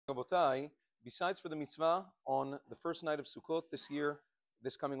Rabotai, besides for the mitzvah on the first night of Sukkot this year,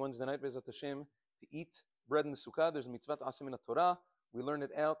 this coming Wednesday night, Be'ezat Hashem, to eat bread in the Sukkah, there's a mitzvah ta'aseh min Torah. We learn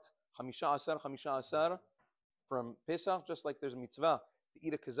it out, Chamisha Asar, from Pesach, just like there's a mitzvah to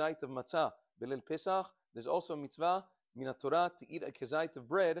eat a kezait of matzah Belel Pesach. There's also a mitzvah min Torah to eat a kezait of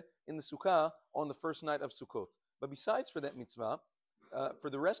bread in the Sukkah on the first night of Sukkot. But besides for that mitzvah, for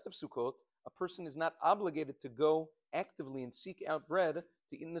the rest of Sukkot, a person is not obligated to go actively and seek out bread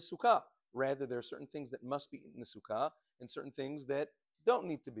to eat in the Sukkah. Rather, there are certain things that must be eaten in the Sukkah and certain things that don't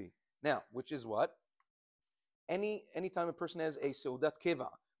need to be. Now, which is what? Anytime a person has a seudat keva,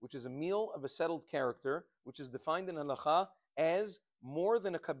 which is a meal of a settled character, which is defined in Halacha as more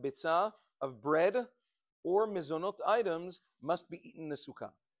than a kabetzah of bread or mezonot items must be eaten in the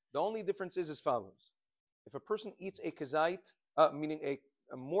Sukkah. The only difference is as follows. If a person eats a kezait, meaning a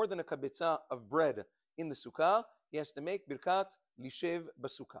more than a kabetzah of bread in the Sukkah, he has to make birkat lishev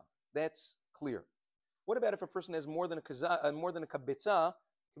basukkah. That's clear. What about if a person has more than a kabetzah?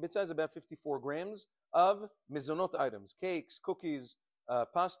 Kabetzah is about 54 grams of mezonot items, cakes, cookies,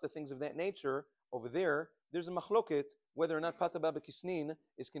 pasta, things of that nature. Over there's a machloket whether or not pata baba kisnin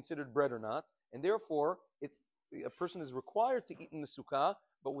is considered bread or not, and therefore a person is required to eat in the Sukkah,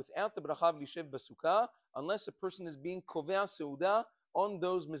 but without the bracha lishev basukkah, unless a person is being kovea seudah on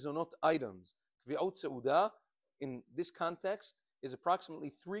those mezonot items. Kve'ot seudah, in this context, is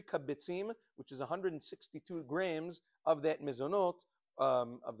approximately 3 kabetzim, which is 162 grams of that mezonot,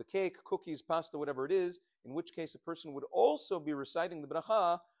 of the cake, cookies, pasta, whatever it is, in which case a person would also be reciting the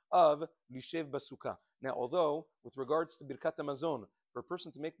bracha of lishev basukkah. Now, although, with regards to birkat hamazon, for a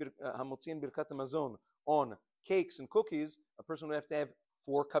person to make hamotzian birkat hamazon on cakes and cookies, a person would have to have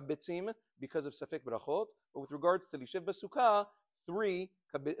 4 kabetzim because of safek brachot. But with regards to lishev basukkah, 3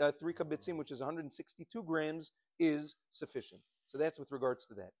 kabetzim, which is 162 grams, is sufficient. So that's with regards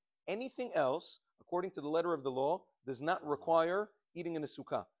to that. Anything else, according to the letter of the law, does not require eating in a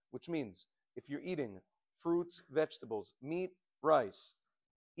sukkah, which means if you're eating fruits, vegetables, meat, rice,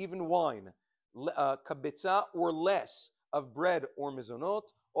 even wine, kabetzah or less of bread or mezonot,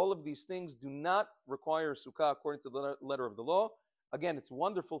 all of these things do not require sukkah according to the letter of the law. Again, it's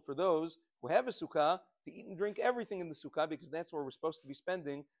wonderful for those who have a sukkah to eat and drink everything in the sukkah, because that's where we're supposed to be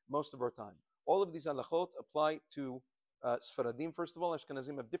spending most of our time. All of these halachot apply to Sfaradim, first of all.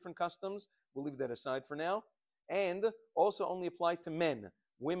 Ashkenazim have different customs. We'll leave that aside for now. And also only apply to men.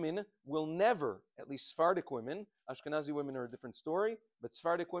 Women will never, at least Sephardic women, Ashkenazi women are a different story, but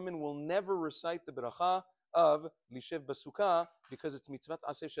Sephardic women will never recite the bracha of lishev basukkah, because it's mitzvat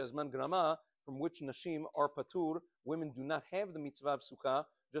aseh she'azman grama, from which nashim are patur. Women do not have the mitzvah of sukkah,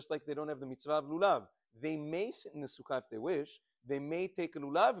 just like they don't have the mitzvah of lulav. They may sit in the sukkah if they wish, they may take a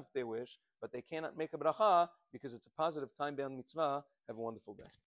lulav if they wish, but they cannot make a bracha because it's a positive time-bound mitzvah. Have a wonderful day.